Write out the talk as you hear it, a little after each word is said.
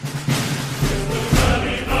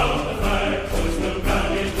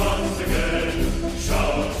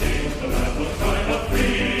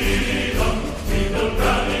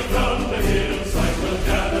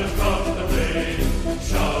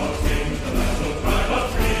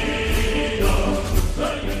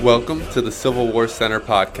Welcome to the Civil War Center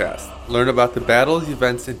podcast. Learn about the battles,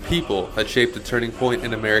 events, and people that shaped a turning point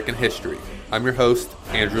in American history. I'm your host,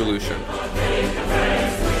 Andrew Lucian.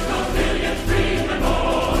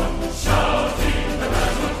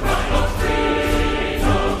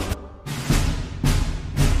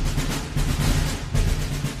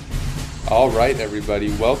 All right, everybody,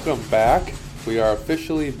 welcome back. We are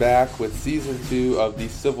officially back with Season 2 of the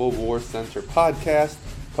Civil War Center podcast,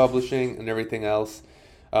 publishing, and everything else.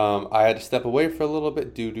 I had to step away for a little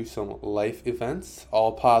bit due to some life events,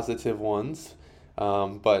 all positive ones.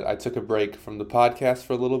 But I took a break from the podcast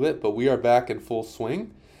for a little bit, but we are back in full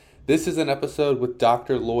swing. This is an episode with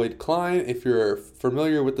Dr. Lloyd Klein. If you're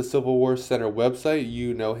familiar with the Civil War Center website,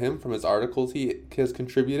 you know him from his articles he has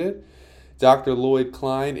contributed. Dr. Lloyd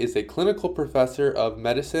Klein is a clinical professor of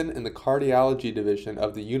medicine in the cardiology division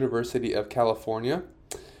of the University of California.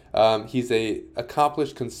 He's an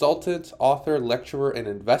accomplished consultant, author, lecturer, and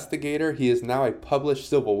investigator. He is now a published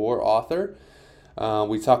Civil War author.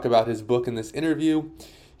 We talk about his book in this interview.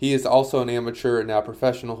 He is also an amateur and now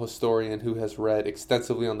professional historian who has read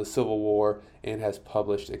extensively on the Civil War and has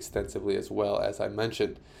published extensively as well, as I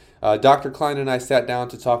mentioned. Dr. Klein and I sat down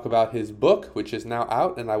to talk about his book, which is now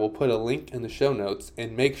out, and I will put a link in the show notes,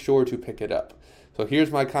 and make sure to pick it up. So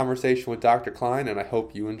here's my conversation with Dr. Klein, and I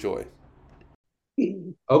hope you enjoy.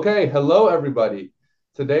 Okay, hello everybody.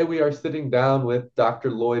 Today we are sitting down with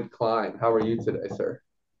Dr. Lloyd Klein. How are you today, sir?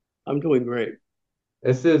 I'm doing great.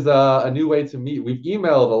 This is a new way to meet. We've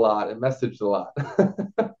emailed a lot and messaged a lot.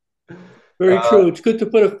 Very true. It's good to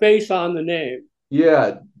put a face on the name.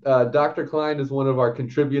 Yeah, Dr. Klein is one of our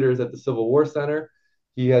contributors at the Civil War Center.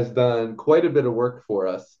 He has done quite a bit of work for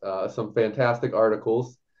us, some fantastic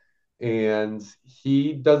articles, and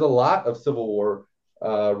he does a lot of Civil War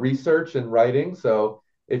research and writing. So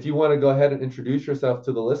if you want to go ahead and introduce yourself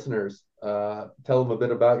to the listeners, tell them a bit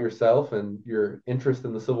about yourself and your interest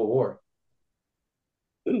in the Civil War.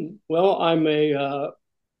 Well, I'm a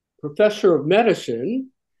professor of medicine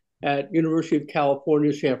at University of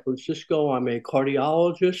California, San Francisco. I'm a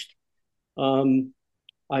cardiologist.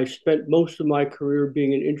 I spent most of my career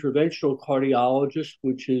being an interventional cardiologist,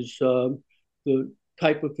 which is the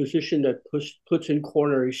type of physician that puts in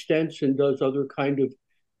coronary stents and does other kind of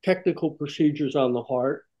technical procedures on the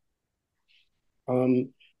heart.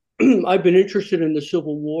 I've been interested in the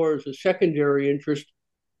Civil War as a secondary interest,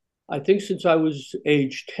 I think, since I was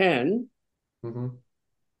age 10.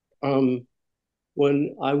 Mm-hmm.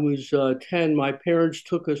 When I was 10, my parents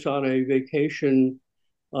took us on a vacation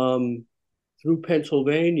through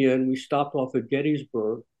Pennsylvania, and we stopped off at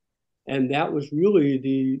Gettysburg. And that was really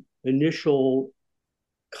the initial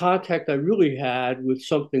contact I really had with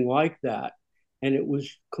something like that. And it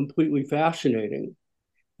was completely fascinating.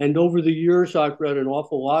 And over the years, I've read an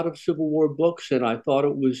awful lot of Civil War books, and I thought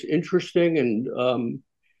it was interesting and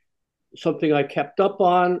something I kept up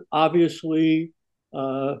on. Obviously,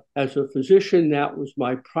 as a physician, that was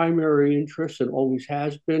my primary interest and always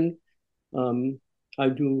has been. Have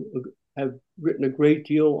written a great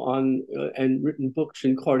deal on and written books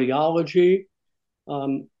in cardiology.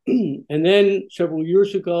 And then several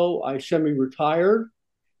years ago, I semi-retired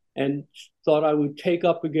and thought I would take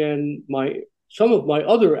up again some of my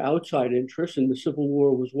other outside interests, and the Civil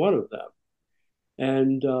War was one of them.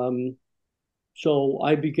 And so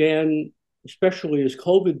I began, especially as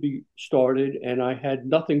COVID started and I had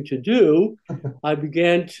nothing to do, I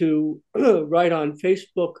began to write on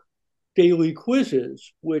Facebook daily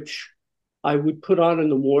quizzes, which I would put on in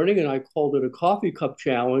the morning, and I called it a coffee cup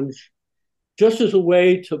challenge, just as a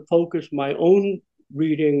way to focus my own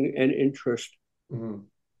reading and interest. Mm-hmm.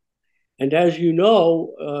 And as you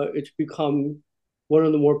know, it's become one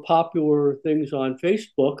of the more popular things on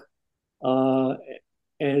Facebook,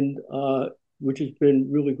 and which has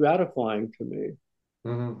been really gratifying to me.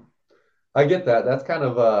 Mm-hmm. I get that. That's kind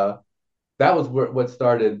of that was what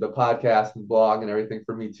started the podcast and blog and everything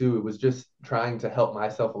for me too. It was just trying to help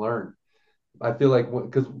myself learn. I feel like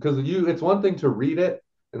because it's one thing to read it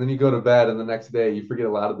and then you go to bed and the next day you forget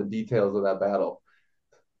a lot of the details of that battle.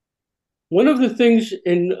 One of the things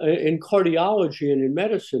in cardiology and in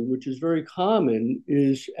medicine, which is very common,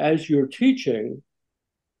 is as you're teaching,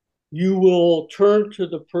 you will turn to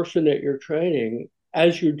the person that you're training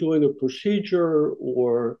as you're doing a procedure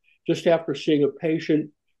or just after seeing a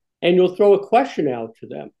patient, and you'll throw a question out to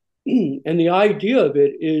them. And the idea of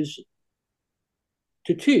it is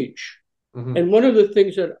to teach. Mm-hmm. And one of the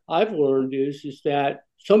things that I've learned is that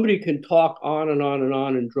somebody can talk on and on and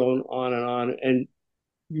on and drone on, and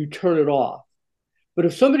you turn it off. But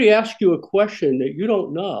if somebody asks you a question that you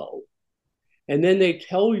don't know, and then they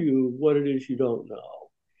tell you what it is you don't know,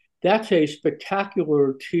 that's a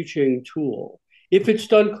spectacular teaching tool. If it's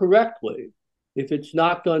done correctly, if it's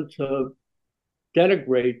not done to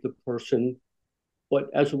denigrate the person, but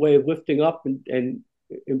as a way of lifting up and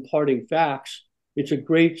imparting facts, it's a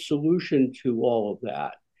great solution to all of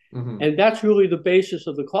that. Hmm. And that's really the basis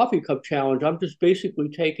of the coffee cup challenge. I'm just basically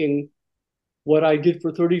taking what I did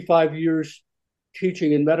for 35 years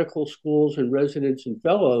teaching in medical schools and residents and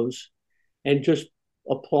fellows and just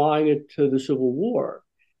applying it to the Civil War.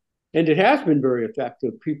 And it has been very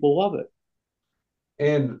effective. People love it.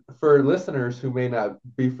 And for listeners who may not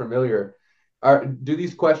be familiar, do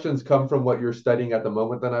these questions come from what you're studying at the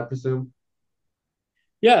moment, then I presume?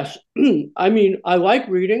 Yes. I mean, I like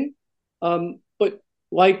reading, but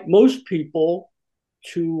like most people,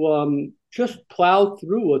 to just plow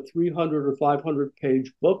through a 300 or 500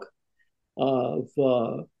 page book of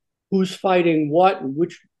who's fighting what and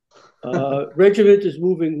which regiment is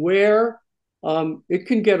moving where, it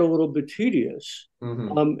can get a little bit tedious.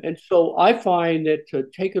 Hmm. And so I find that to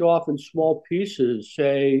take it off in small pieces,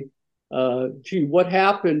 say, gee, what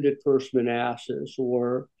happened at First Manassas?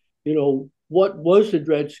 Or, what was the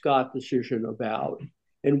Dred Scott decision about?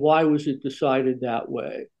 And why was it decided that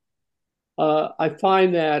way? I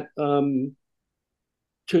find that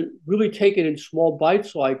to really take it in small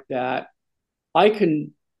bites like that, I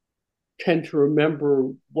can tend to remember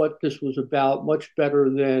what this was about much better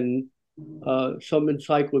than some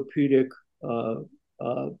encyclopedic uh,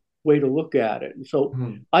 uh, way to look at it. And so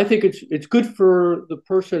Hmm. I think it's good for the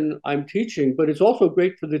person I'm teaching, but it's also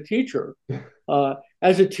great for the teacher.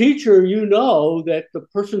 As a teacher, you know that the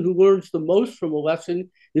person who learns the most from a lesson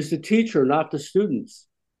is the teacher, not the students.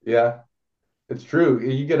 Yeah, it's true.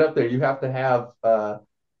 You get up there, you have to have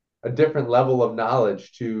a different level of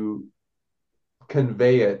knowledge to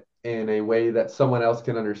convey it in a way that someone else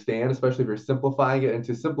can understand, especially if you're simplifying it. And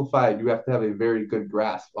to simplify it, you have to have a very good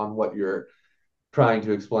grasp on what you're trying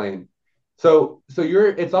to explain. So you're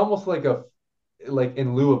it's almost like a like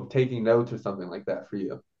in lieu of taking notes or something like that for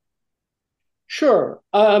you. Sure.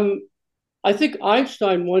 I think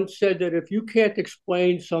Einstein once said that if you can't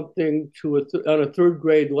explain something on a third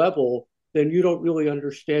grade level, then you don't really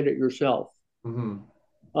understand it yourself. Hmm.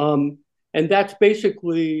 Um, and that's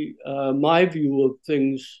basically my view of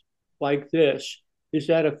things like this: is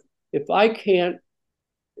that if I can't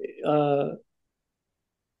uh,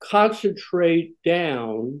 concentrate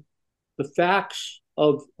down the facts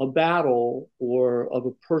of a battle or of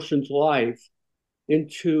a person's life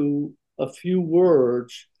into a few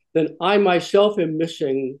words, then I myself am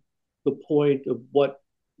missing the point of what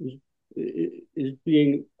is, is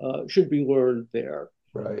being should be learned there.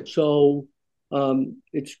 Right. So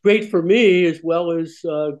it's great for me as well as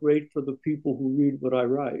great for the people who read what I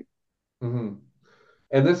write. Hmm.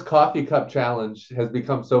 And this coffee cup challenge has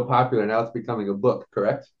become so popular now it's becoming a book,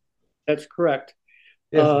 correct? That's correct.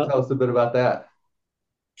 Yeah, so Uh, tell us a bit about that.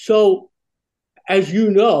 so as you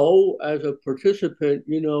know, as a participant,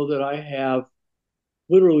 you know that I have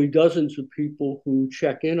literally dozens of people who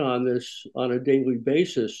check in on this on a daily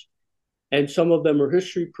basis. And some of them are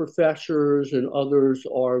history professors, and others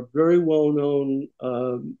are very well known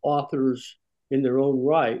authors in their own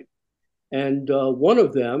right. And one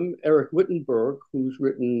of them, Eric Wittenberg, who's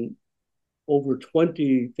written over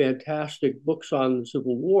 20 fantastic books on the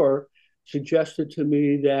Civil War, suggested to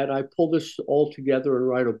me that I pull this all together and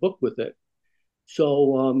write a book with it.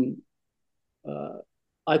 So uh,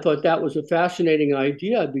 I thought that was a fascinating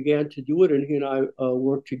idea. I began to do it, and he and I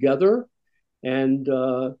worked together. And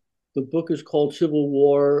the book is called Civil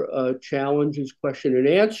War Challenges, Question and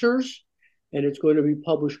Answers, and it's going to be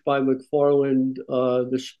published by McFarland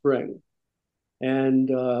this spring. And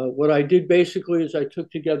what I did basically is I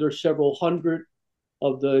took together several hundred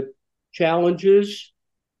of the challenges,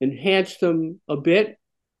 enhanced them a bit.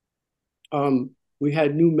 We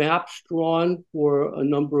had new maps drawn for a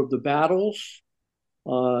number of the battles.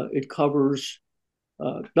 It covers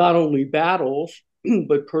not only battles,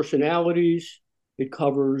 but personalities. It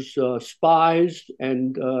covers spies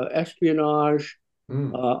and espionage.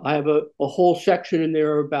 Mm. I have a whole section in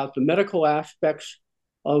there about the medical aspects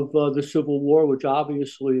of the Civil War, which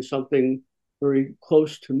obviously is something very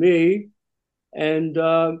close to me. And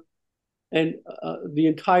the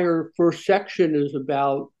entire first section is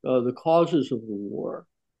about the causes of the war.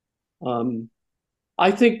 Um,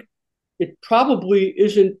 I think it probably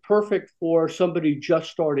isn't perfect for somebody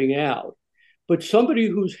just starting out, but somebody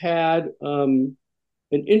who's had an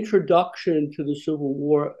introduction to the Civil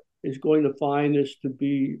War is going to find this to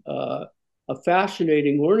be a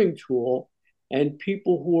fascinating learning tool. And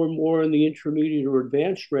people who are more in the intermediate or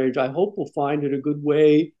advanced range, I hope will find it a good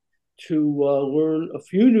way to learn a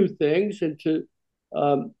few new things and to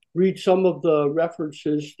read some of the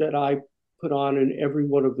references that I put on in every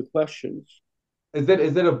one of the questions. Is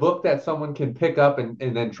it a book that someone can pick up and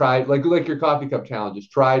then try like your coffee cup challenges,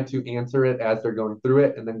 try to answer it as they're going through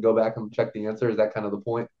it and then go back and check the answer? Is that kind of the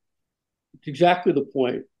point? It's exactly the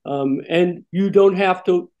point. And you don't have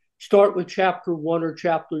to start with chapter one or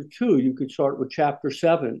chapter two. You could start with chapter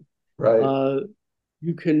seven. Right. Uh,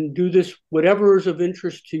 you can do this, whatever is of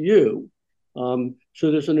interest to you.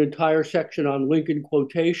 So there's an entire section on Lincoln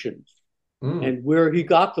quotations Mm. and where he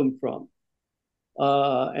got them from,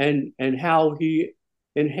 and how he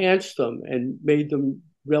enhanced them and made them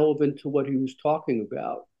relevant to what he was talking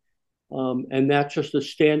about. And that's just a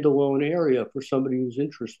standalone area for somebody who's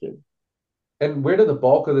interested. And where did the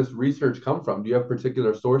bulk of this research come from? Do you have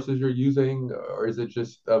particular sources you're using, or is it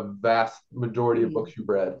just a vast majority of books you've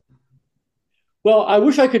read? Well, I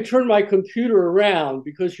wish I could turn my computer around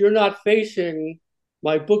because you're not facing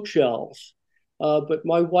my bookshelves. But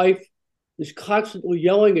my wife is constantly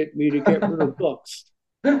yelling at me to get rid of books.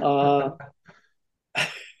 Uh,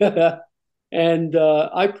 and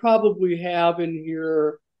I probably have in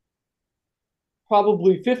here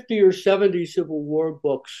probably 50 or 70 Civil War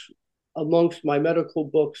books amongst my medical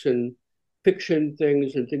books and fiction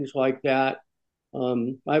things and things like that.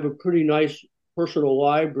 I have a pretty nice personal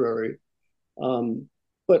library. Um,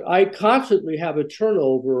 but I constantly have a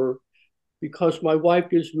turnover because my wife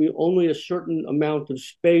gives me only a certain amount of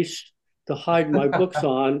space to hide my books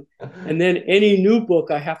on. And then any new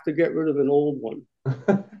book, I have to get rid of an old one.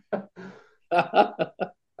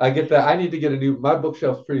 I get that. I need to get a new. My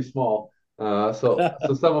bookshelf's pretty small, so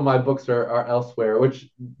some of my books are elsewhere, which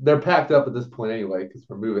they're packed up at this point anyway because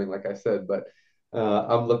we're moving, like I said. But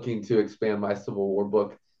I'm looking to expand my Civil War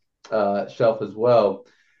book shelf as well.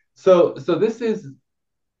 So this is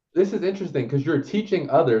interesting because you're teaching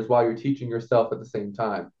others while you're teaching yourself at the same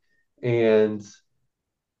time. And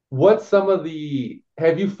what some of the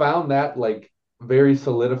have you found that like very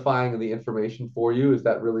solidifying in the information for you? Is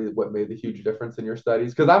that really what made the huge difference in your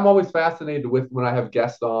studies? Because I'm always fascinated with when I have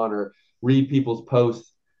guests on or read people's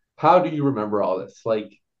posts. How do you remember all this?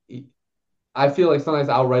 Like, I feel like sometimes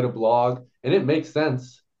I'll write a blog and it makes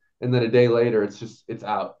sense, and then a day later, it's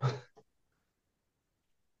out.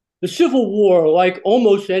 The Civil War, like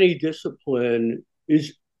almost any discipline,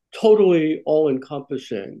 is totally all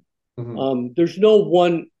encompassing. Mhm. There's no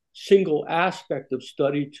one single aspect of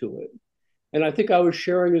study to it. And I think I was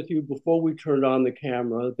sharing with you before we turned on the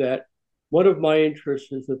camera that one of my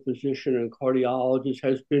interests as a physician and cardiologist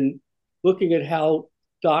has been looking at how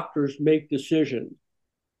doctors make decisions.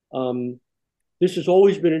 Um, this has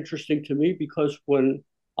always been interesting to me because when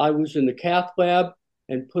I was in the cath lab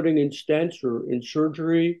and putting in stents or in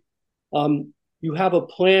surgery, you have a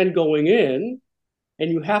plan going in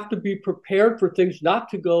and you have to be prepared for things not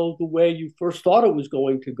to go the way you first thought it was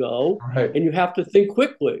going to go. Right. And you have to think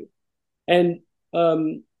quickly. And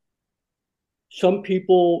um, some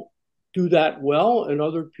people do that well, and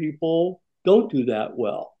other people don't do that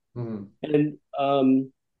well. Mhm. And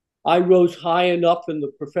I rose high enough in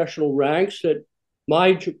the professional ranks that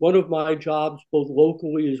one of my jobs, both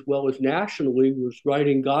locally as well as nationally, was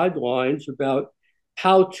writing guidelines about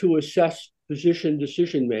how to assess physician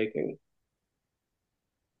decision making,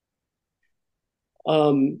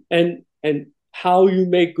 and how you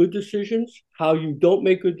make good decisions, how you don't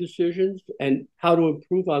make good decisions, and how to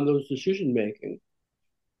improve on those decision making.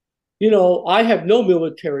 I have no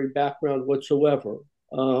military background whatsoever.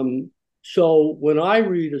 So when I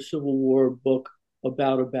read a Civil War book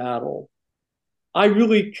about a battle, I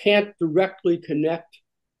really can't directly connect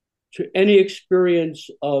to any experience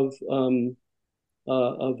of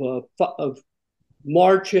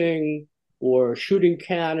marching or shooting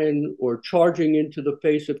cannon or charging into the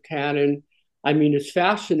face of cannon. I mean, it's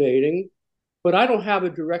fascinating, but I don't have a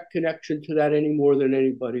direct connection to that any more than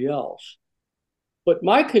anybody else. But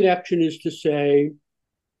my connection is to say,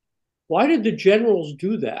 why did the generals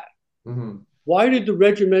do that? Mhm. Why did the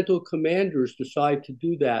regimental commanders decide to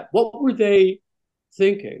do that? What were they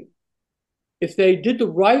thinking? If they did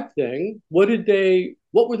the right thing, what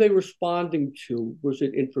were they responding to? Was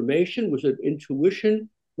it information? Was it intuition?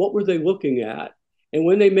 What were they looking at? And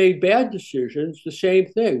when they made bad decisions, the same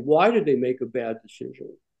thing. Why did they make a bad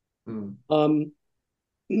decision? Mhm. Um,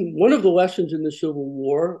 one of the lessons in the Civil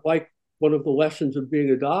War, like one of the lessons of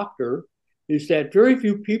being a doctor, is that very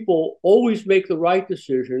few people always make the right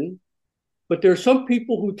decision, but there are some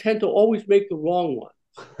people who tend to always make the wrong one.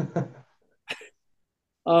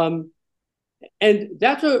 Um, and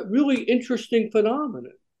that's a really interesting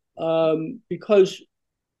phenomenon, because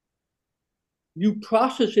you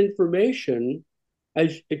process information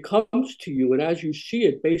as it comes to you and as you see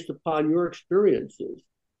it based upon your experiences.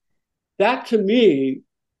 that to me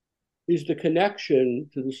is the connection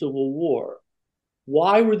to the Civil War.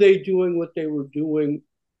 Why were they doing what they were doing?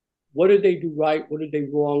 What did they do right? What did they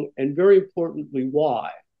wrong? And very importantly,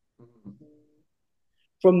 why?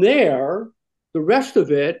 From there, the rest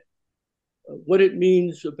of it, what it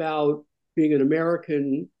means about being an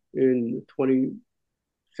American in the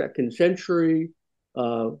 22nd century,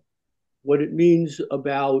 what it means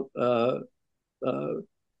about uh,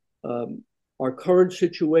 our current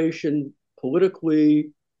situation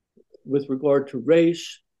politically with regard to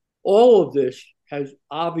race, all of this has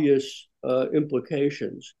obvious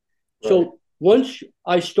implications. Right. So once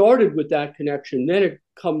I started with that connection, then it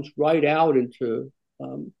comes right out into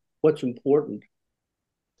what's important.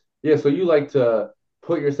 Yeah, so you like to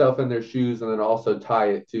put yourself in their shoes and then also tie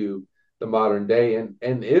it to the modern day. And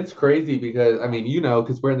it's crazy because I mean,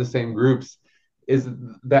 because we're in the same groups, is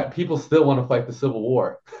that people still want to fight the Civil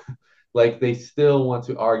War. Like they still want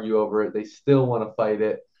to argue over it. They still want to fight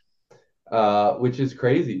it, which is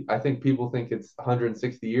crazy. I think people think it's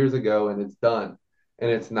 160 years ago and it's done,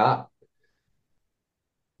 and it's not.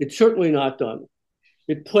 It's certainly not done.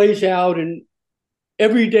 It plays out in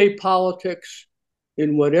everyday politics,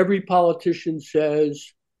 in what every politician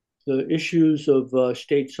says, the issues of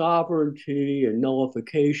state sovereignty and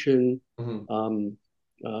nullification, Mhm. um,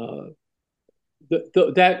 uh,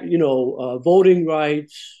 that voting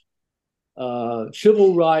rights,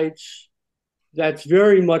 civil rights. That's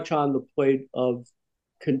very much on the plate of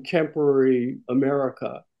contemporary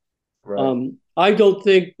America. Right. I don't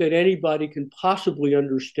think that anybody can possibly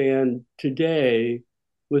understand today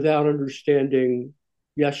without understanding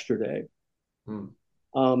yesterday. Mm.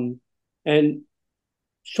 Um, and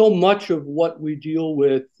so much of what we deal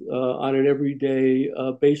with on an everyday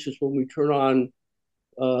basis when we turn on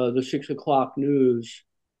the 6 o'clock news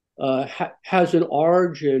has an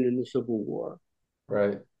origin in the Civil War.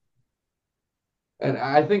 Right. And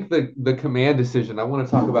I think the command decision, I want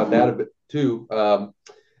to talk about that a bit too.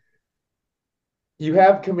 You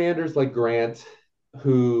have commanders like Grant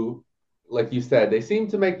who, like you said, they seem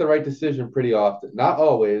to make the right decision pretty often. Not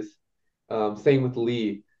always. Same with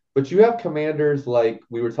Lee. But you have commanders like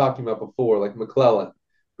we were talking about before, like McClellan,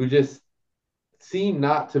 who just seem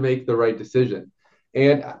not to make the right decision.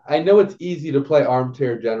 And I know it's easy to play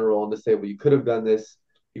armchair general and to say, well, you could have done this,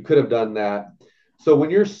 you could have done that. So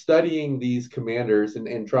when you're studying these commanders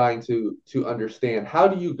and trying to understand, how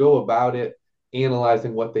do you go about it,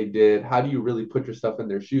 analyzing what they did? How do you really put yourself in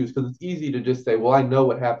their shoes? Because it's easy to just say, well, I know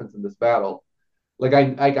what happens in this battle. Like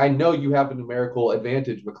I know you have a numerical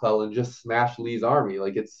advantage, McClellan. Just smash Lee's army.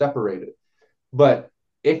 Like it's separated. But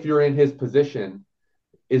if you're in his position,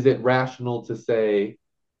 is it rational to say,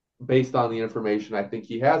 based on the information, I think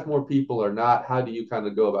he has more people or not? How do you kind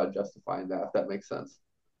of go about justifying that, if that makes sense?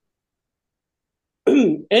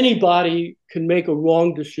 Anybody can make a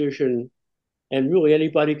wrong decision, and really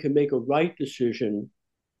anybody can make a right decision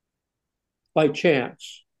by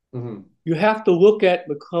chance. Mm-hmm. You have to look at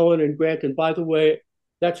McClellan and Grant. And by the way,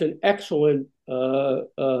 that's an excellent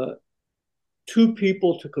two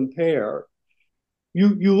people to compare.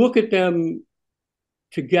 You look at them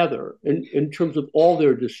together in terms of all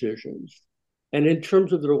their decisions and in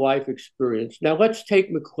terms of their life experience. Now let's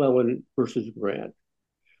take McClellan versus Grant.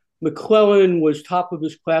 McClellan was top of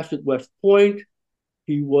his class at West Point.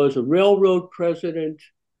 He was a railroad president.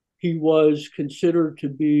 He was considered to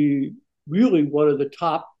be really one of the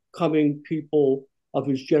top coming people of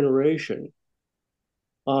his generation.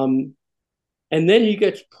 Um, and then he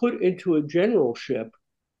gets put into a generalship,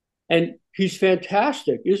 and he's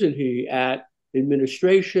fantastic, isn't he, at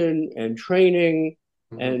administration and training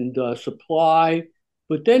Mm-hmm. and supply.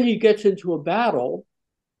 But then he gets into a battle,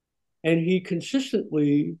 and he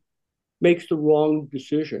consistently makes the wrong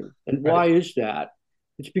decision. And Right. why is that?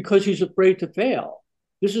 It's because he's afraid to fail.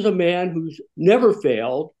 This is a man who's never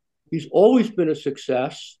failed. He's always been a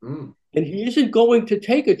success, Mm. and he isn't going to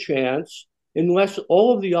take a chance unless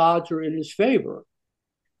all of the odds are in his favor.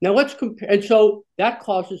 Now let's compare. And so that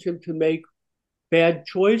causes him to make bad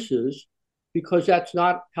choices because that's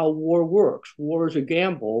not how war works. War is a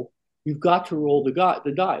gamble. You've got to roll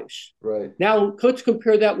the dice. Right. Now let's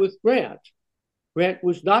compare that with Grant. Grant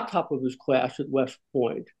was not top of his class at West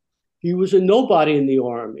Point. He was a nobody in the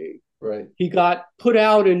Army. Right. He got put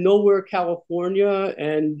out in nowhere, California,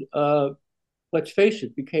 and let's face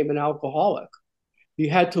it, became an alcoholic. He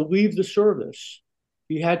had to leave the service.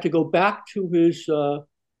 He had to go back to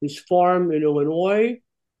his farm in Illinois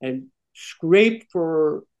and scrape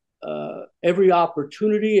for every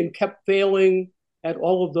opportunity and kept failing at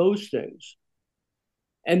all of those things.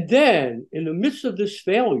 And then, in the midst of this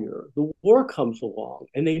failure, the war comes along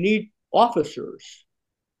and they need officers.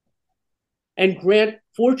 And Grant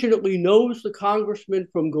fortunately knows the congressman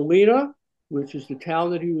from Galena, which is the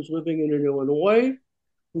town that he was living in Illinois,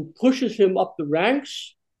 who pushes him up the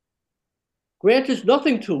ranks. Grant has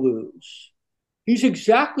nothing to lose. He's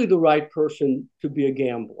exactly the right person to be a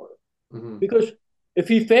gambler. Mm-hmm. Because if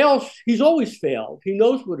he fails, he's always failed. He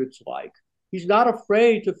knows what it's like. He's not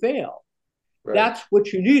afraid to fail. Right. That's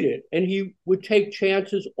what you needed. And he would take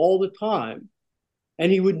chances all the time.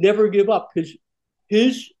 And he would never give up.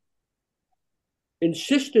 His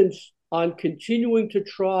insistence on continuing to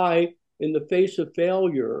try in the face of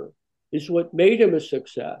failure is what made him a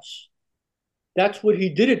success. That's what he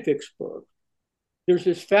did at Vicksburg. There's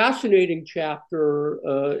this fascinating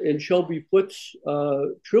chapter in Shelby Foote's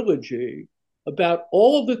trilogy about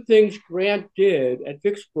all of the things Grant did at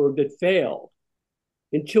Vicksburg that failed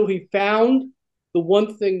until he found the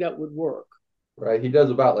one thing that would work. Right. He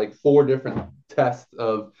does about like 4 different tests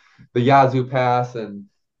of the Yazoo Pass and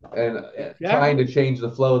exactly. Trying to change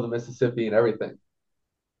the flow of the Mississippi and everything.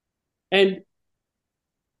 And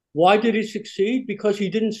why did he succeed? Because he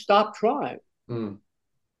didn't stop trying. Mm.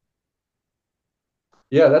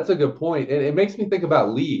 Yeah, that's a good point. And it makes me think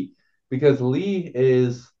about Lee, because Lee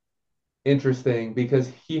is interesting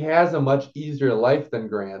because he has a much easier life than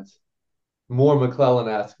Grant, more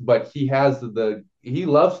McClellan-esque, but he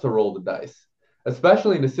loves to roll the dice,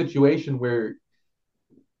 especially in a situation where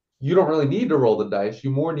you don't really need to roll the dice.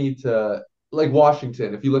 You more need to, like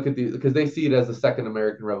Washington, if you look at because they see it as the Second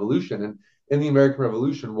American Revolution. And in the American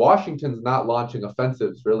Revolution, Washington's not launching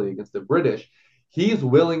offensives really against the British. He's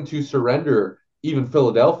willing to surrender even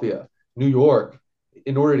Philadelphia, New York,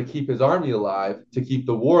 in order to keep his army alive, to keep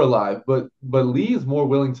the war alive. But Lee's more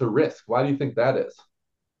willing to risk. Why do you think that is?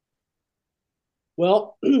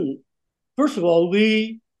 Well, first of all,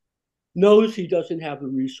 Lee knows he doesn't have the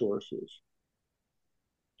resources.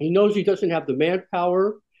 He knows he doesn't have the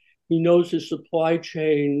manpower. He knows his supply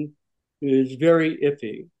chain is very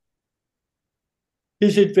iffy.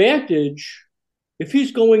 His advantage, if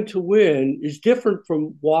he's going to win, is different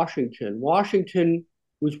from Washington. Washington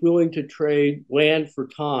was willing to trade land for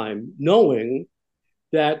time, knowing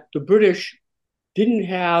that the British didn't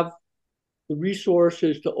have the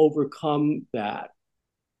resources to overcome that.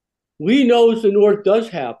 Lee knows the North does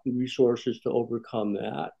have the resources to overcome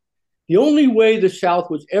that. The only way the South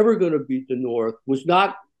was ever going to beat the North was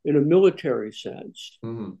not in a military sense.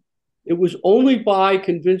 Mm-hmm. It was only by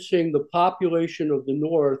convincing the population of the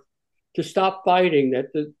North to stop fighting,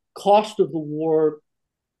 that the cost of the war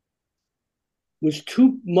was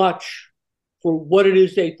too much for what it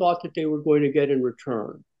is they thought that they were going to get in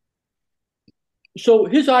return. So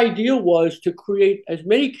his idea was to create as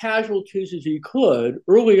many casualties as he could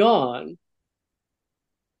early on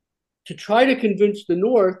to try to convince the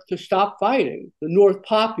North to stop fighting, the North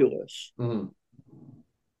populace. Mm-hmm.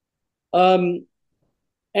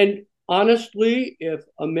 And honestly, if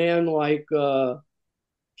a man like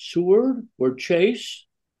Seward or Chase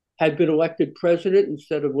had been elected president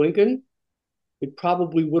instead of Lincoln, it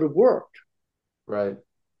probably would have worked. Right.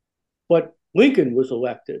 But Lincoln was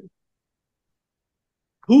elected.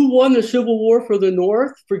 Who won the Civil War for the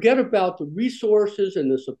North? Forget about the resources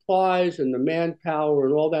and the supplies and the manpower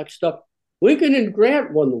and all that stuff. Lincoln and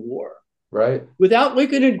Grant won the war. Right. Without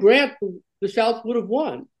Lincoln and Grant, the South would have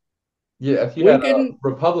won. Yeah, if you had a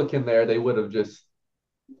Republican there, they would have just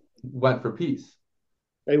went for peace.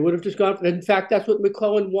 They would have just gone. In fact, that's what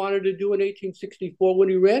McClellan wanted to do in 1864 when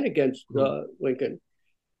he ran against Lincoln.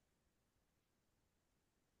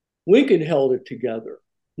 Lincoln held it together.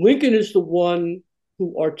 Lincoln is the one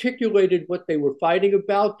who articulated what they were fighting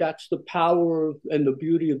about. That's the power and the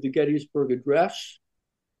beauty of the Gettysburg Address.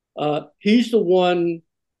 He's the one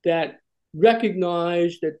that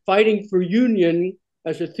recognized that fighting for union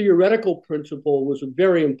as a theoretical principle was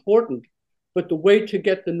very important, but the way to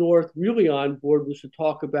get the North really on board was to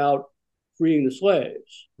talk about freeing the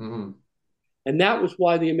slaves. Mm-hmm. And that was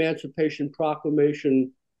why the Emancipation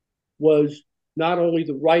Proclamation was not only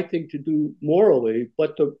the right thing to do morally,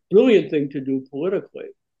 but the brilliant thing to do politically.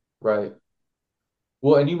 Right.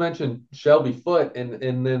 Well, and you mentioned Shelby Foote,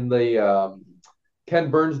 and then the Ken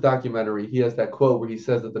Burns documentary, he has that quote where he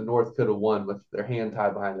says that the North could have won with their hand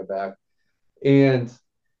tied behind their back. And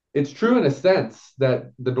it's true in a sense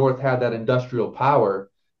that the North had that industrial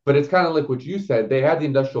power, but it's kind of like what you said. They had the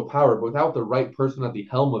industrial power, but without the right person at the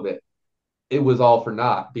helm of it, it was all for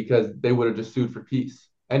naught, because they would have just sued for peace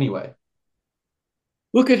anyway.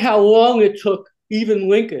 Look at how long it took even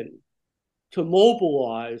Lincoln to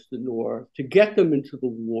mobilize the North, to get them into the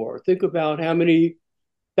war. Think about how many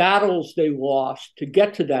battles they lost to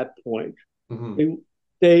get to that point. Mm-hmm.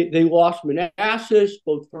 They lost Manassas,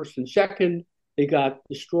 both first and second. They got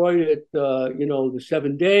destroyed at the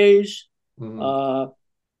 7 Days. Hmm. Uh,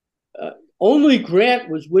 uh, Only Grant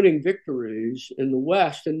was winning victories in the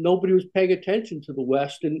West, and nobody was paying attention to the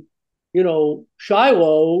West. And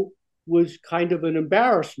Shiloh was kind of an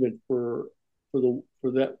embarrassment for the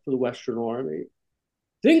Western Army.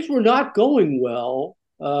 Things were not going well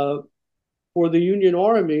for the Union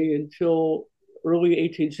Army until early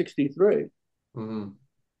 1863. Hmm.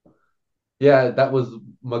 Yeah, that was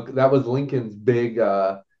Lincoln's big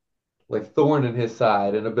like thorn in his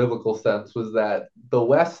side in a biblical sense was that the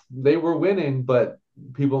West they were winning, but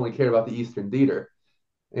people only cared about the Eastern Theater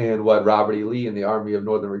and what Robert E. Lee and the Army of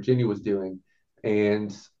Northern Virginia was doing.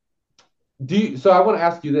 And so I want to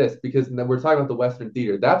ask you this because we're talking about the Western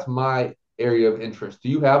Theater. That's my area of interest. Do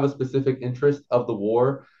you have a specific interest of the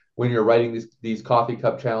war when you're writing these coffee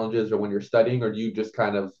cup challenges or when you're studying, or do you just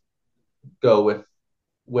kind of go with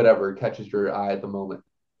whatever catches your eye at the moment?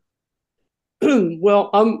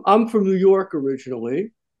 Well, I'm from New York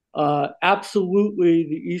originally. Absolutely,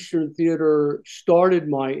 the Eastern Theater started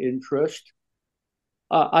my interest.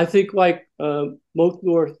 I think, like most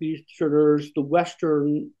Northeasterners, the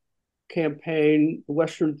Western campaign, the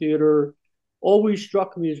Western Theater, always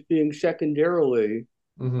struck me as being secondarily.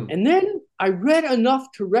 Hmm. And then I read enough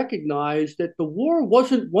to recognize that the war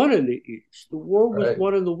wasn't won in the East. The war was Right.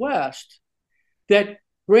 won in the West. That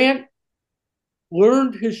Grant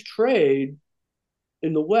learned his trade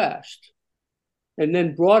in the West and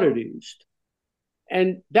then brought it East.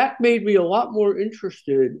 And that made me a lot more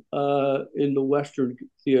interested in the Western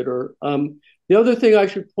theater. The other thing I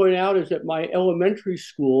should point out is that my elementary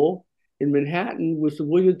school in Manhattan was the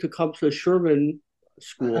William Tecumseh Sherman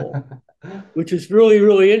School, which is really,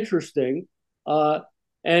 really interesting. Uh,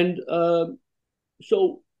 and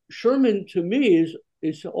so Sherman to me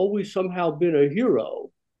is always somehow been a hero.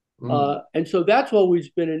 Mm. And so that's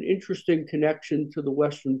always been an interesting connection to the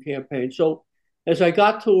Western campaign. So as I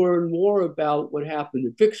got to learn more about what happened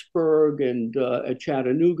at Vicksburg and at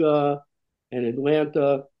Chattanooga and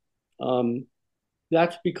Atlanta, um,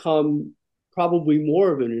 that's become probably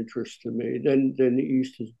more of an interest to me than the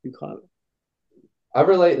East has become. I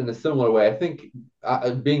relate in a similar way. I think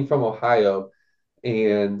being from Ohio,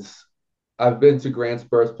 and I've been to Grant's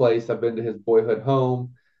birthplace. I've been to his boyhood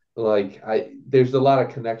home. There's a lot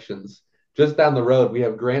of connections. Just down the road, we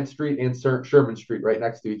have Grant Street and Sherman Street right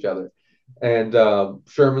next to each other, and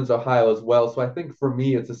Sherman's Ohio as well. So I think for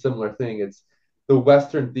me, it's a similar thing. It's the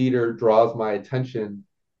Western theater draws my attention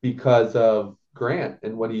because of Grant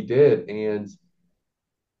and what he did, and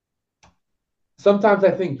sometimes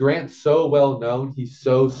I think Grant's so well known. He's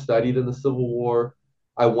so studied in the Civil War.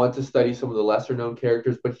 I want to study some of the lesser known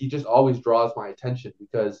characters, but he just always draws my attention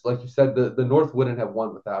because, like you said, the North wouldn't have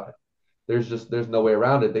won without him. There's no way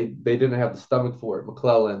around it. They didn't have the stomach for it.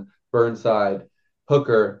 McClellan, Burnside,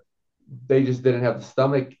 Hooker, they just didn't have the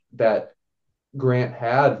stomach that Grant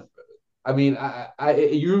had. I mean,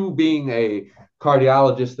 you being a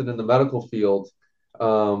cardiologist and in the medical field,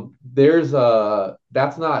 there's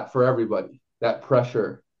that's not for everybody. That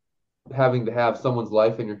pressure, having to have someone's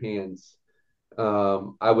life in your hands,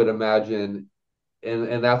 I would imagine,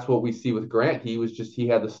 and that's what we see with Grant. He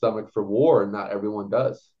had the stomach for war, and not everyone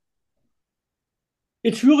does.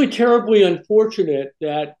 It's really terribly unfortunate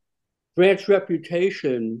that Grant's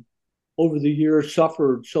reputation over the years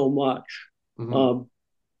suffered so much. Hmm. Um,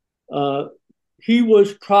 uh, he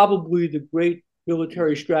was probably the great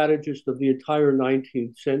military strategist of the entire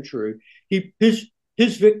 19th century. His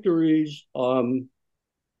victories are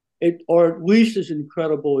at least as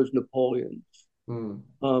incredible as Napoleon's. Mm.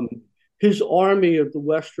 Um, his army of the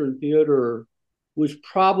Western Theater was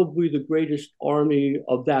probably the greatest army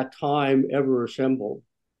of that time ever assembled.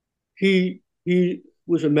 He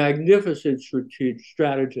was a magnificent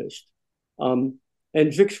strategist. Um,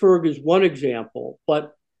 and Vicksburg is one example,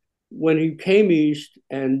 but when he came east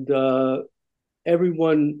and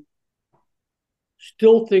everyone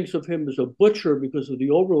still thinks of him as a butcher because of the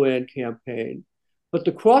Overland Campaign. But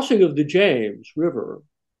the crossing of the James River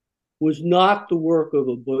was not the work of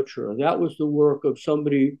a butcher. That was the work of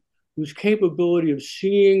somebody whose capability of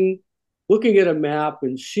looking at a map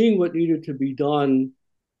and seeing what needed to be done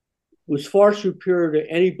was far superior to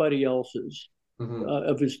anybody else's Hmm.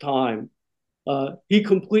 of his time. He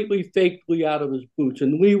completely faked Lee out of his boots,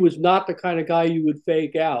 and Lee was not the kind of guy you would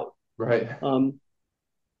fake out. Right. Um,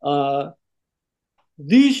 uh,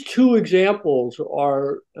 these two examples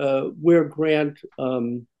are where Grant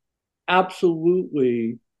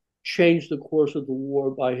absolutely changed the course of the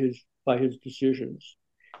war by his decisions.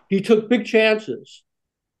 He took big chances,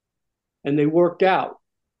 and they worked out.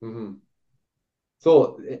 Hmm.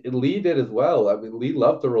 So Lee did as well. I mean, Lee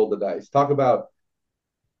loved to roll the dice. Talk about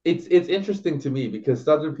it's interesting to me because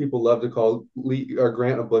Southern people love to call Lee or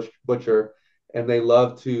Grant a butcher, and they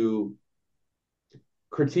love to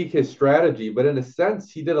critique his strategy. But in a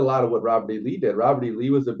sense, he did a lot of what Robert E. Lee did. Robert E. Lee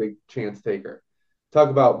was a big chance taker. Talk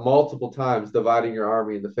about multiple times dividing your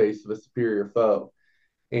army in the face of a superior foe,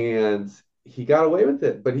 and he got away with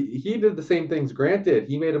it. But he did the same things Grant did.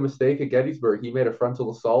 He made a mistake at Gettysburg. He made a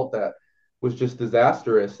frontal assault that was just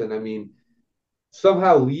disastrous. And I mean,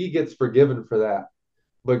 somehow Lee gets forgiven for that,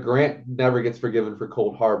 but Grant never gets forgiven for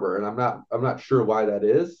Cold Harbor, and I'm not sure why that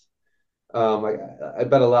is. I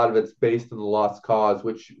bet a lot of it's based on the lost cause,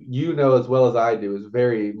 which you know as well as I do is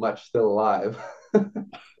very much still alive.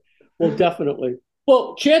 Well, definitely.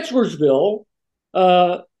 Well, Chancellorsville,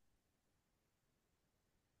 uh,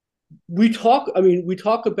 we talk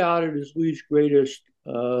about it as Lee's greatest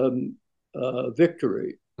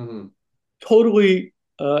victory. Mm-hmm. Totally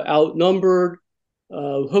outnumbered.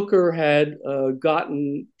 Hooker had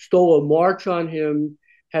stole a march on him,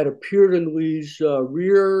 had appeared in Lee's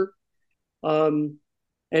rear. Um,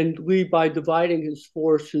 and Lee, by dividing his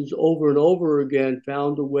forces over and over again,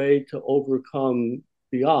 found a way to overcome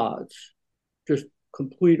the odds. Just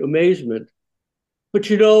complete amazement. But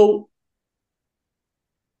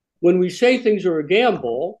when we say things are a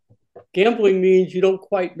gamble, gambling means you don't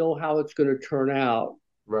quite know how it's going to turn out.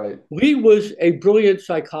 Right. Lee was a brilliant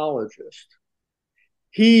psychologist.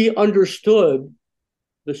 He understood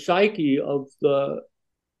the psyche of the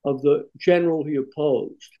general he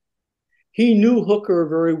opposed. He knew Hooker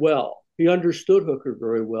very well. He understood Hooker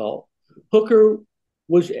very well. Hooker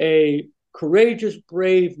was a courageous,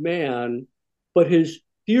 brave man, but his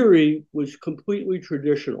theory was completely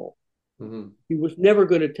traditional. Mm-hmm. He was never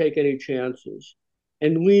going to take any chances.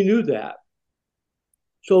 And Lee knew that.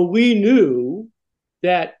 So Lee knew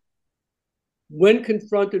that when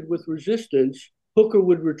confronted with resistance, Hooker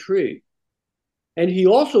would retreat. And he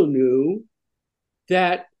also knew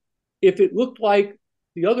that if it looked like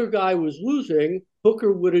the other guy was losing,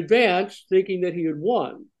 Hooker would advance thinking that he had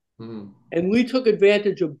won. Mm-hmm. And Lee took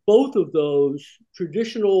advantage of both of those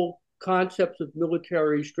traditional concepts of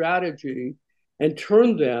military strategy and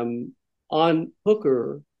turned them on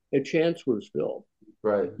Hooker at Chancellorsville.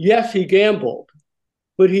 Right. Yes, he gambled,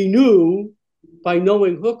 but he knew by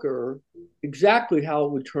knowing Hooker exactly how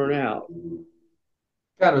it would turn out.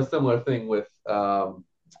 Kind of a similar thing with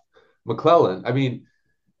McClellan. I mean,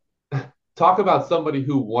 talk about somebody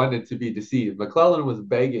who wanted to be deceived. McClellan was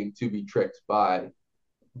begging to be tricked by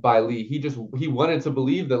Lee. He wanted to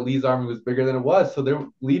believe that Lee's army was bigger than it was.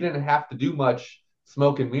 So Lee didn't have to do much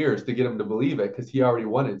smoke and mirrors to get him to believe it because he already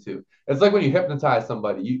wanted to. It's like when you hypnotize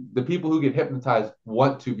somebody. The people who get hypnotized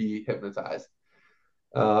want to be hypnotized.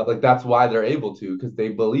 Like that's why they're able to because they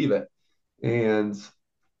believe it. And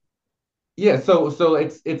yeah, so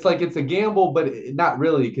it's like it's a gamble, but not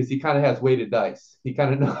really because he kind of has weighted dice. He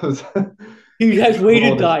kind of knows He it's has gonna roll weighted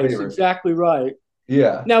in his dice, favor. exactly right.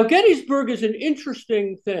 Yeah. Now, Gettysburg is an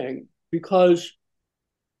interesting thing because,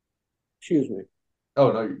 excuse me,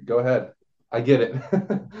 Oh no, go ahead. I get it.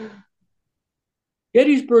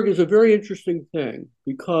 Gettysburg is a very interesting thing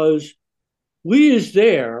because Lee is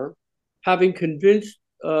there having convinced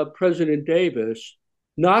President Davis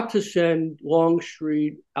not to send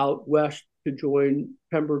Longstreet out west to join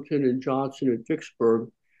Pemberton and Johnson at Vicksburg,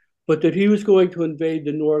 but that he was going to invade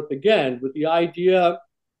the North again with the idea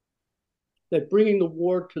that bringing the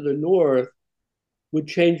war to the North would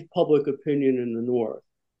change public opinion in the North.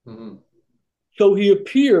 Mm-hmm. So he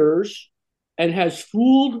appears and has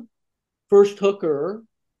fooled first Hooker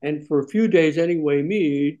and for a few days anyway,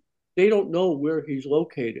 Meade. They don't know where he's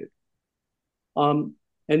located.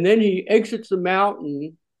 And then he exits the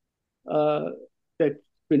mountain that's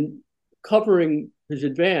been covering his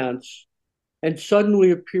advance and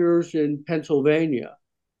suddenly appears in Pennsylvania.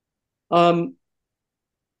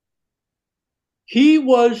 He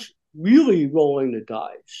was really rolling the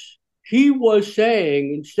dice. He was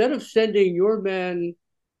saying, instead of sending your men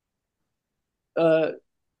to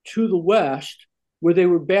the West where they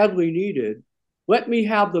were badly needed, let me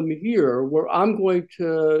have them here where I'm going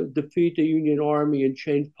to defeat the Union Army and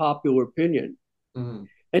change popular opinion. Mm-hmm.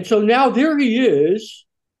 And so now there he is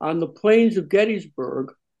on the plains of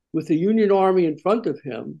Gettysburg with the Union Army in front of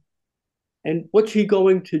him. And what's he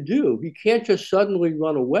going to do? He can't just suddenly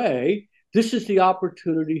run away. This is the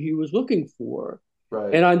opportunity he was looking for.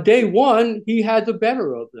 Right. And on day one, he had the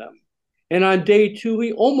better of them. And on day two,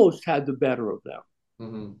 he almost had the better of them.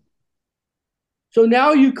 Mm-hmm. So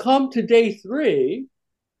now you come to day three,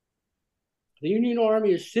 the Union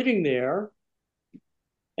Army is sitting there,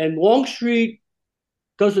 and Longstreet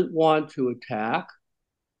doesn't want to attack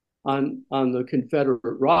on the Confederate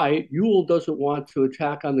right. Ewell doesn't want to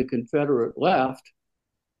attack on the Confederate left.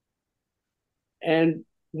 And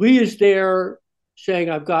Lee is there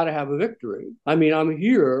saying, I've got to have a victory. I mean, I'm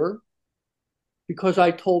here because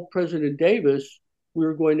I told President Davis we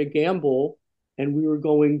were going to gamble and we were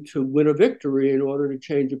going to win a victory in order to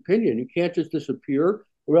change opinion. You can't just disappear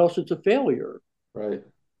or else it's a failure. Right.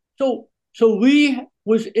 So Lee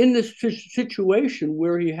was in this situation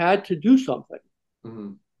where he had to do something.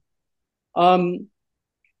 Mm-hmm.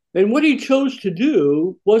 And what he chose to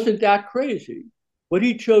do wasn't that crazy. What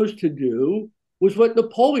he chose to do was what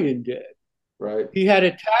Napoleon did. Right. He had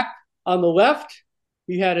attacked on the left,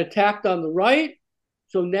 he had attacked on the right,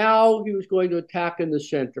 so now he was going to attack in the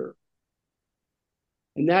center.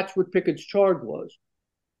 And that's what Pickett's charge was.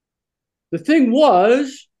 The thing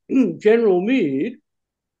was, General Meade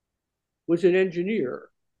was an engineer.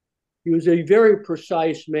 He was a very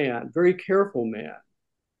precise man, very careful man.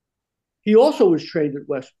 He also was trained at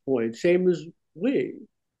West Point, same as Lee.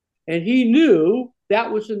 And he knew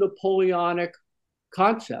that was a Napoleonic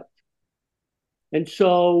concept. And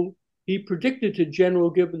so he predicted to General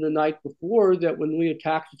Gibbon the night before that when Lee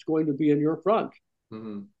attacks, it's going to be in your front.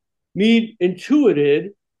 Mm-hmm. Meade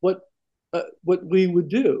intuited what Lee would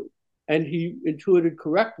do, and he intuited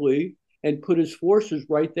correctly and put his forces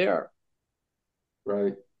right there.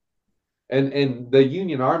 Right. And the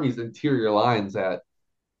Union Army's interior lines at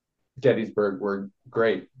Gettysburg were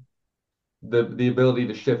great. The ability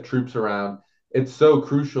to shift troops around, it's so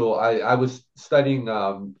crucial. I was studying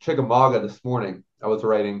Chickamauga this morning. I was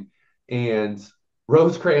writing, and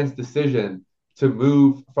Rosecrans' decision to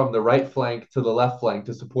move from the right flank to the left flank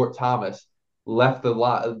to support Thomas left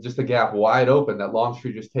just a gap wide open that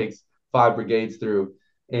Longstreet just takes 5 brigades through,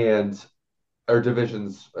 and or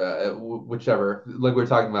divisions, whichever. Like we were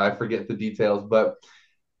talking about, I forget the details, but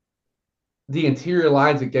the interior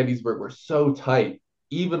lines at Gettysburg were so tight.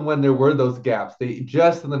 Even when there were those gaps, they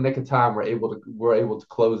just in the nick of time were able to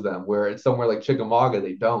close them. Where it's somewhere like Chickamauga,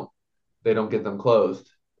 they don't get them closed.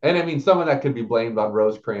 And I mean, some of that could be blamed on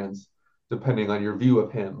Rosecrans, depending on your view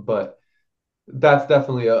of him. But that's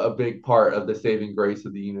definitely a big part of the saving grace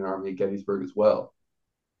of the Union Army at Gettysburg as well.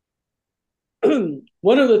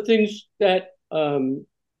 One of the things that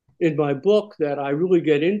in my book that I really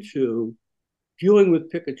get into dealing with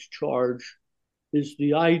Pickett's charge is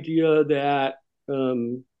the idea that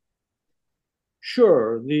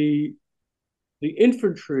sure, the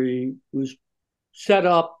infantry was set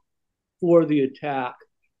up for the attack,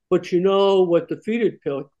 but you know what defeated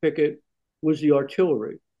Pickett was the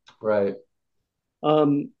artillery. Right.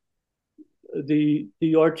 The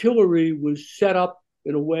artillery was set up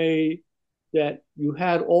in a way that you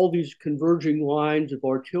had all these converging lines of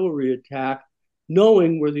artillery attack,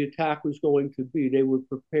 knowing where the attack was going to be. They were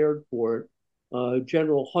prepared for it.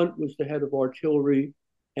 General Hunt was the head of artillery,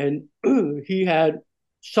 and he had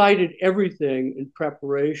cited everything in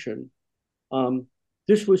preparation.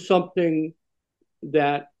 This was something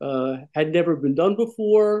that had never been done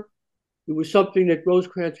before. It was something that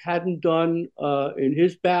Rosecrans hadn't done in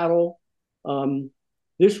his battle.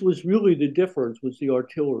 This was really the difference, was the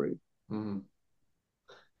artillery. Mm-hmm.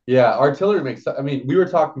 Yeah, artillery makes. I mean, we were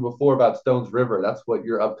talking before about Stones River. That's what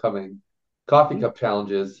your upcoming coffee cup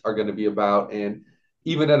challenges are going to be about. And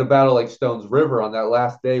even at a battle like Stones River, on that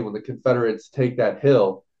last day when the Confederates take that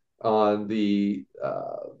hill on the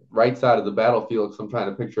right side of the battlefield, so I'm trying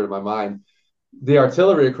to picture it in my mind, the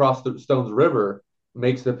artillery across the Stones River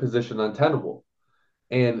makes the position untenable.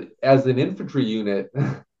 And as an infantry unit,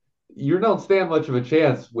 you don't stand much of a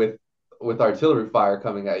chance with artillery fire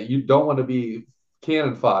coming at you. You don't want to be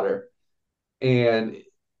cannon fodder. And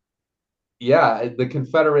yeah, the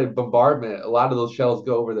Confederate bombardment, a lot of those shells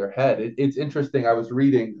go over their head. It's interesting. I was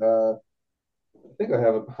reading, I think I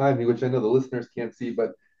have it behind me, which I know the listeners can't see,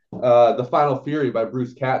 but The Final Fury by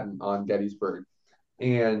Bruce Catton on Gettysburg.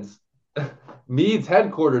 And Meade's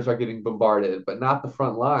headquarters are getting bombarded, but not the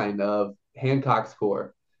front line of Hancock's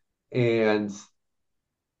corps. And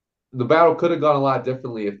the battle could have gone a lot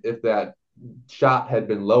differently if that shot had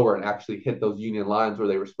been lower and actually hit those Union lines where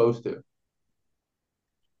they were supposed to.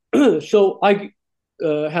 So I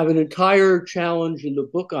have an entire challenge in the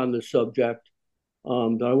book on the subject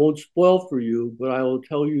that I won't spoil for you, but I will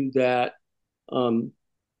tell you that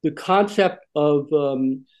the concept of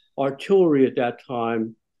artillery at that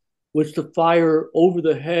time was to fire over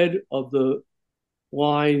the head of the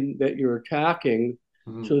line that you're attacking,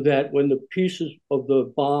 so that when the pieces of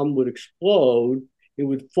the bomb would explode, it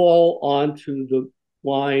would fall onto the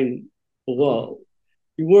line below.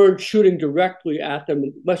 You weren't shooting directly at them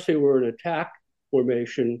unless they were an attack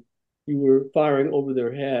formation. you were firing over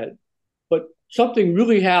their head. But something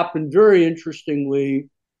really happened very interestingly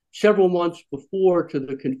several months before to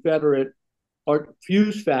the Confederate art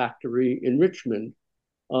fuse factory in Richmond.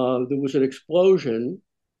 There was an explosion,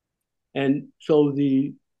 and so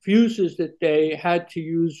the fuses that they had to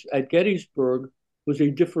use at Gettysburg was a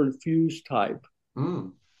different fuse type.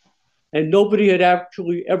 Mm. And nobody had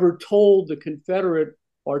actually ever told the Confederate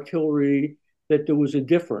artillery that there was a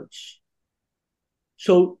difference.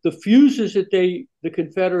 So the fuses that the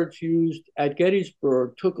Confederates used at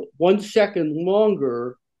Gettysburg took 1 second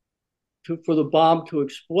longer for the bomb to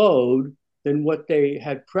explode than what they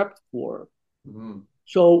had prepped for. Mm.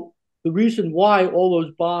 So the reason why all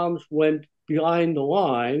those bombs went behind the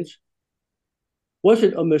lines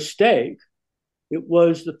wasn't a mistake. It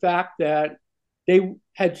was the fact that they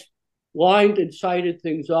had lined and sighted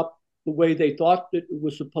things up the way they thought that it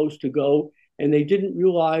was supposed to go, and they didn't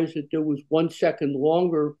realize that there was 1 second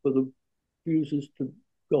longer for the fuses to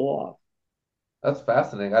go off. That's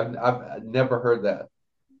fascinating. I've never heard that.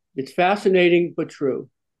 It's fascinating but true.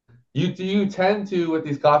 You tend to, with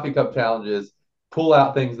these coffee cup challenges, pull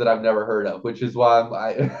out things that I've never heard of, which is why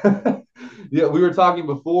yeah, we were talking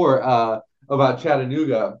before about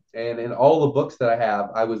Chattanooga, and in all the books that I have,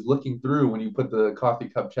 I was looking through when you put the coffee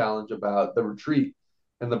cup challenge about the retreat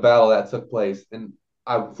and the battle that took place, and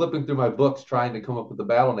I'm flipping through my books trying to come up with the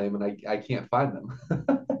battle name, and I can't find them.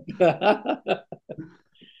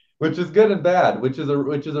 Which is good and bad, which is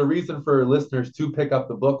a reason for listeners to pick up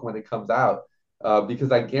the book when it comes out,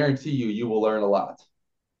 because I guarantee you will learn a lot.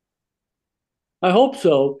 I hope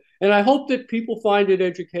so. And I hope that people find it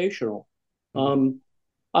educational. Mhm. Um,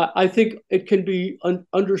 I think it can be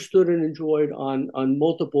understood and enjoyed on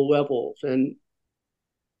multiple levels. And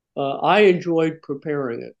I enjoyed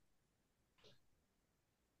preparing it.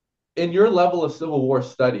 In your level of Civil War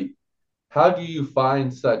study, how do you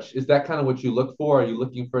find such? Is that kind of what you look for? Are you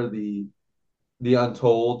looking for the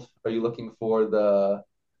untold? Are you looking for the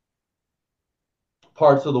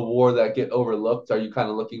parts of the war that get overlooked? Are you kind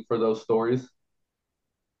of looking for those stories?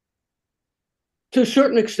 To a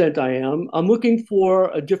certain extent, I am. I'm looking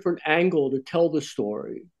for a different angle to tell the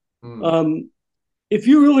story. Mm, Um, if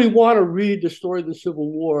you really want to read the story of the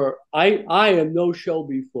Civil War, I am no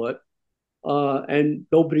Shelby Foote, and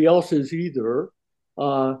nobody else is either.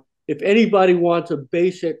 Uh, if anybody wants a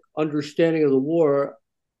basic understanding of the war,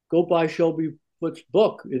 go buy Shelby Foote's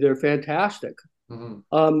book. They're fantastic. mm,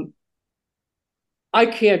 Um, I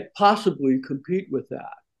can't possibly compete with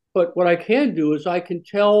that. But what I can do is I can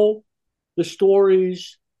tell the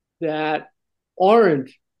stories that aren't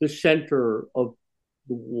the center of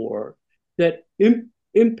the war, that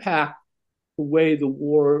impact the way the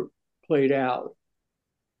war played out.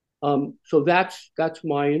 So that's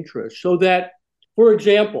my interest. So that, for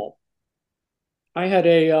example, I had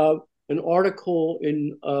a an article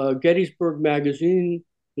in Gettysburg Magazine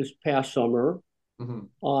this past summer mm.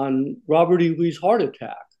 on Robert E. Lee's heart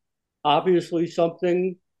attack. Obviously,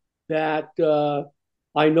 something that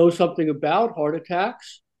I know something about heart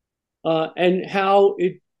attacks and how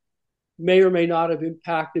it may or may not have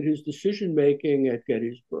impacted his decision making at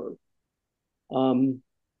Gettysburg. Um,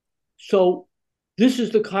 so, this is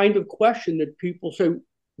the kind of question that people say: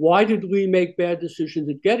 why did Lee make bad decisions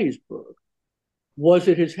at Gettysburg? Was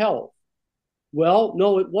it his health? Well,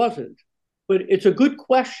 no, it wasn't. But it's a good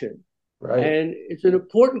question, Right. and it's an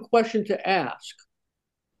important question to ask.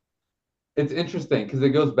 It's interesting because it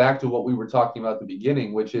goes back to what we were talking about at the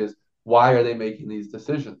beginning, which is why are they making these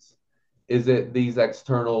decisions? Is it these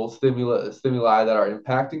external stimuli that are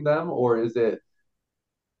impacting them, or is it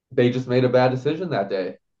they just made a bad decision that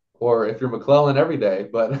day? Or if you're McClellan every day,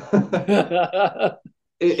 but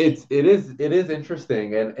it is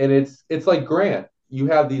interesting, and it's like Grant. You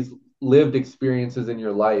have these lived experiences in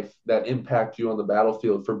your life that impact you on the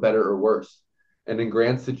battlefield for better or worse. And in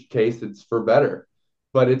Grant's case, it's for better.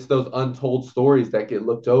 But it's those untold stories that get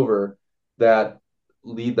looked over that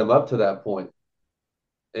lead them up to that point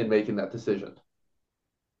in making that decision.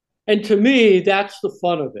 And to me, that's the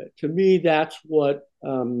fun of it. To me, that's what I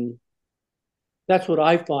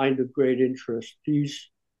find of great interest.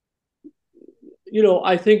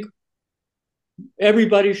 I think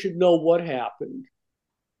everybody should know what happened,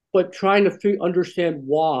 but trying to understand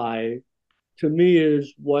why, to me,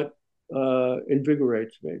 is what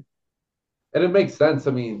invigorates me. And it makes sense.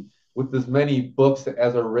 I mean, with as many books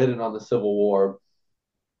as are written on the Civil War,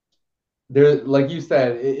 there, like you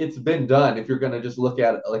said, it's been done. If you're going to just look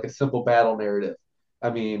at it like a simple battle narrative, I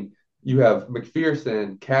mean, you have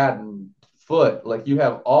McPherson, Catton, Foote, like you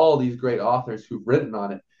have all these great authors who've written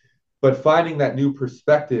on it. But finding that new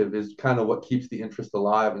perspective is kind of what keeps the interest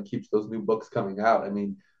alive and keeps those new books coming out. I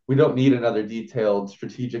mean, we don't need another detailed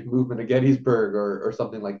strategic movement at Gettysburg or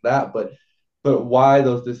something like that. But why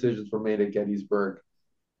those decisions were made at Gettysburg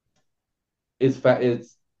is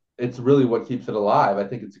it's really what keeps it alive. I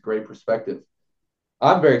think it's a great perspective.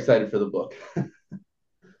 I'm very excited for the book.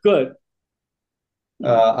 Good.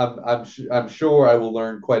 I'm sure I will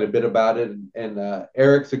learn quite a bit about it, and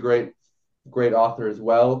Eric's a great author as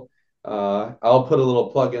well. I'll put a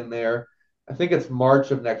little plug in there. I think it's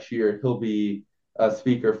March of next year. He'll be a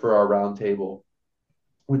speaker for our roundtable,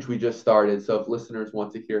 which we just started. So if listeners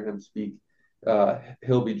want to hear him speak,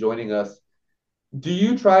 he'll be joining us. Do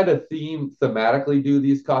you try to thematically do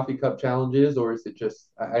these coffee cup challenges, or is it just?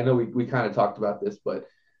 I know we kind of talked about this, but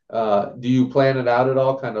do you plan it out at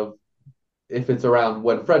all? Kind of if it's around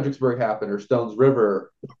when Fredericksburg happened or Stones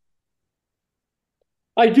River.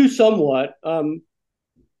 I do somewhat.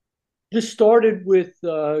 This started with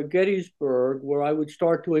Gettysburg, where I would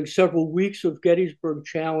start doing several weeks of Gettysburg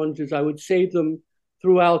challenges. I would save them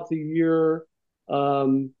throughout the year.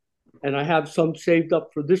 And I have some saved up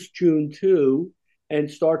for this June too,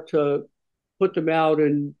 and start to put them out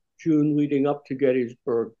in June leading up to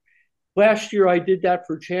Gettysburg. Last year, I did that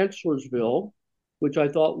for Chancellorsville, which I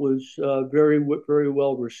thought was very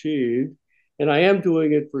well received. And I am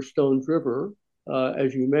doing it for Stones River,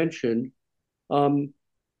 as you mentioned. Um,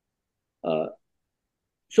 uh,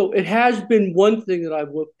 so it has been one thing that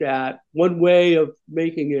I've looked at, one way of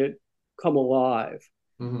making it come alive.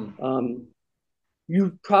 Mm-hmm.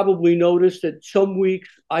 You've probably noticed that some weeks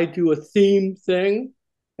I do a theme thing,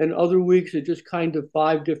 and other weeks it's just kind of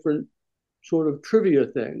five different sort of trivia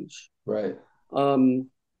things. Right.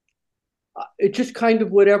 Um, it's just kind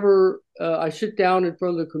of whatever. I sit down in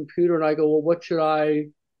front of the computer and I go, well, what should I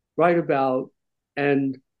write about?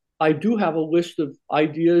 And I do have a list of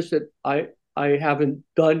ideas that I haven't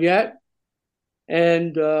done yet,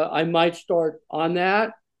 and I might start on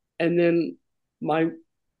that, and then my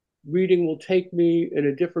reading will take me in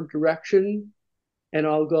a different direction, and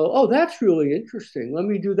I'll go, oh, that's really interesting. Let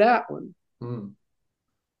me do that one. Mm.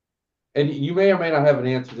 And you may or may not have an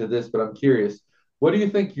answer to this, but I'm curious. What do you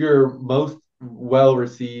think your most well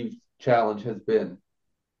received challenge has been?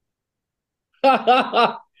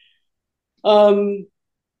 um,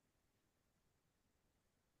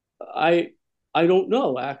 I I don't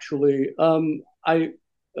know actually. I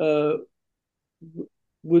uh,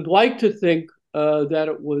 would like to think that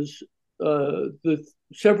it was the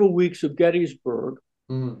several weeks of Gettysburg.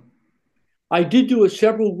 Mm. I did do a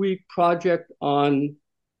several week project on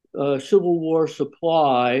Civil War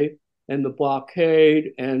supply and the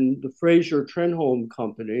blockade and the Fraser Trenholm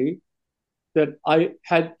Company that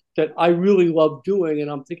I really love doing, and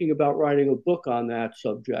I'm thinking about writing a book on that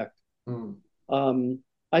subject. Mm. Um,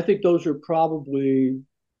 I think those are probably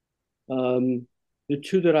the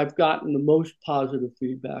two that I've gotten the most positive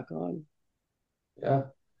feedback on. Yeah.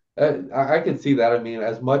 I can see that. I mean,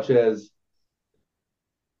 as much as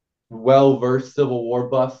well-versed Civil War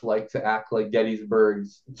buffs like to act like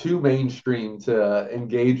Gettysburg's too mainstream to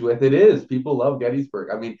engage with. It is. People love Gettysburg.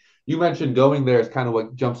 I mean, you mentioned going there is kind of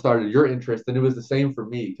what jump-started your interest, and it was the same for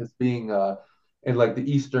me because being in like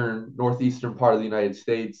the northeastern part of the United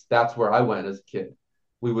States, that's where I went as a kid.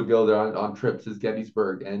 We would go there on trips as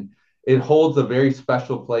Gettysburg, and it holds a very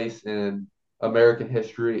special place in American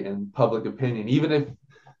history and public opinion. Even if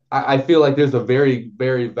I feel like there's a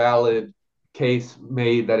very valid case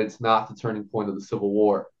made that it's not the turning point of the Civil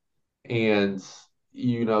War. And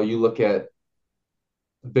you look at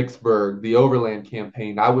Vicksburg, the Overland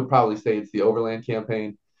Campaign. I would probably say it's the Overland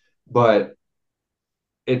Campaign, but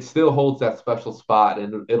it still holds that special spot,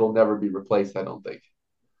 and it'll never be replaced. I don't think.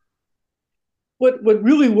 What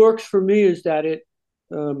really works for me is that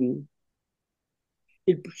um,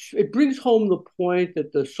 it brings home the point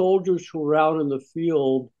that the soldiers who were out in the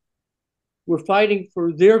field were fighting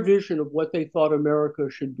for their vision of what they thought America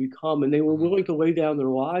should become, and they were willing to lay down their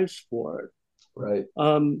lives for it. Right.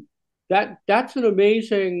 That's an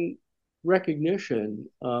amazing recognition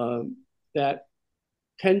that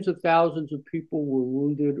tens of thousands of people were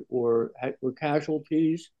wounded or were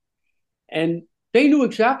casualties, and they knew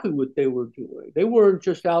exactly what they were doing. They weren't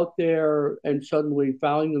just out there and suddenly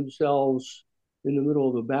finding themselves in the middle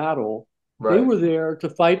of a battle. They Right. were there to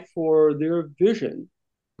fight for their vision.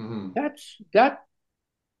 Mm-hmm. That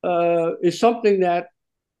is something that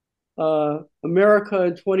America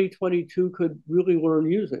in 2022 could really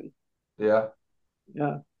learn using. Yeah.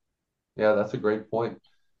 Yeah. Yeah. That's a great point.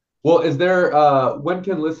 Well, is there when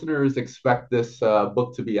can listeners expect this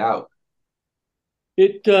book to be out?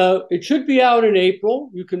 It should be out in April.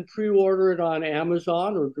 You can pre-order it on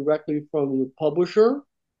Amazon or directly from the publisher.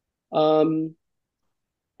 Um,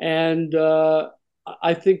 and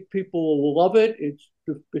I think people will love it. It's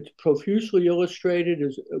profusely illustrated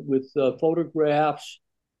with photographs.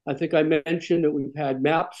 I think I mentioned that we've had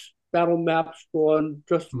battle maps drawn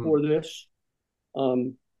just Hmm. for this,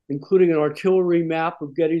 um, including an artillery map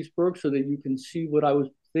of Gettysburg, so that you can see what I was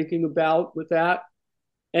thinking about with that.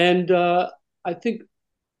 And I think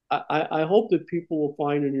I hope that people will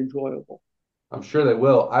find it enjoyable. I'm sure they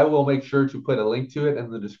will. I will make sure to put a link to it in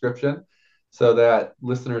the description so that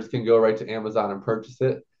listeners can go right to Amazon and purchase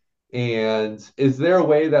it. And is there a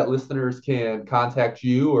way that listeners can contact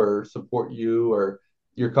you or support you or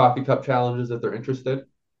your coffee cup challenges if they're interested?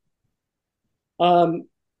 Um,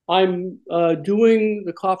 I'm doing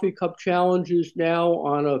the coffee cup challenges now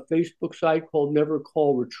on a Facebook site called Never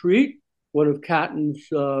Call Retreat, one of Catton's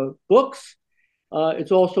books.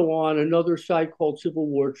 It's also on another site called Civil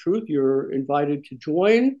War Truth. You're invited to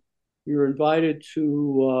join. You're invited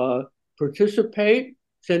to participate.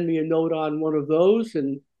 Send me a note on one of those,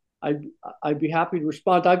 and I'd, I'd be happy to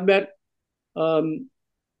respond. I've met um,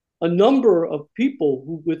 a number of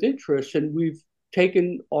people with interests, and we've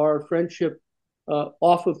taken our friendship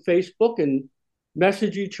off of Facebook and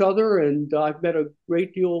message each other. And I've met a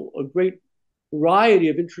great variety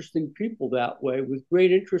of interesting people that way with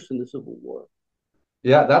great interest in the Civil War.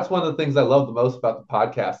 Yeah, that's one of the things I love the most about the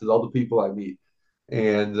podcast is all the people I meet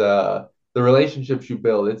and the relationships you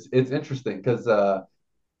build. It's interesting because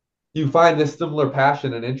you find this similar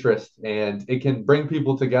passion and interest, and it can bring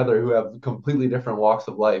people together who have completely different walks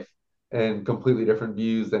of life and completely different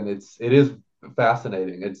views, and it is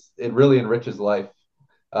fascinating. It really enriches life.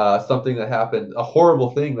 Something that happened, a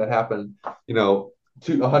horrible thing that happened,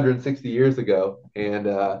 160 years ago, and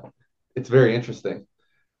it's very interesting.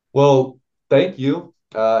 Well, thank you.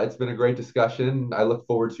 It's been a great discussion. I look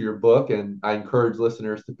forward to your book, and I encourage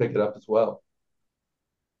listeners to pick it up as well.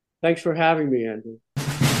 Thanks for having me, Andrew.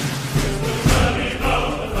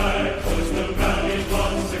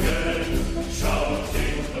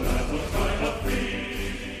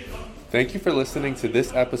 Thank you for listening to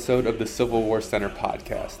this episode of the Civil War Center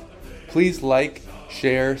podcast. Please like,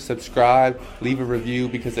 share, subscribe, leave a review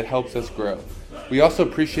because it helps us grow. We also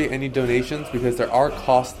appreciate any donations because there are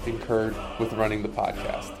costs incurred with running the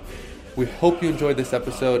podcast. We hope you enjoyed this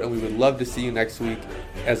episode and we would love to see you next week.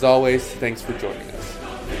 As always, thanks for joining us.